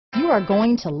are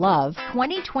going to love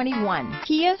 2021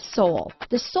 Kia Soul.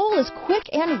 The Soul is quick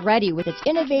and ready with its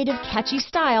innovative, catchy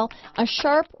style, a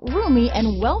sharp, roomy,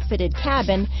 and well-fitted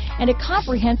cabin, and a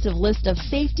comprehensive list of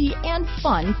safety and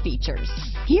fun features.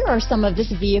 Here are some of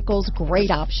this vehicle's great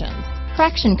options: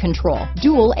 traction control,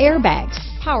 dual airbags,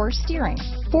 power steering,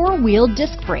 four-wheel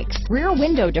disc brakes, rear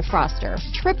window defroster,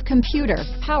 trip computer,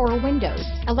 power windows,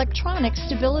 electronic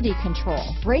stability control,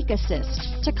 brake assist,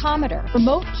 tachometer,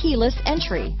 remote keyless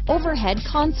entry, overhead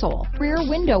console, rear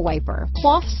window wiper,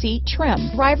 cloth seat trim,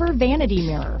 driver vanity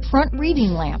mirror, front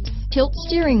reading lamps, tilt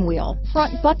steering wheel,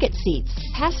 front bucket seats,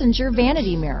 passenger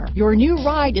vanity mirror. Your new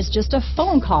ride is just a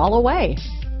phone call away.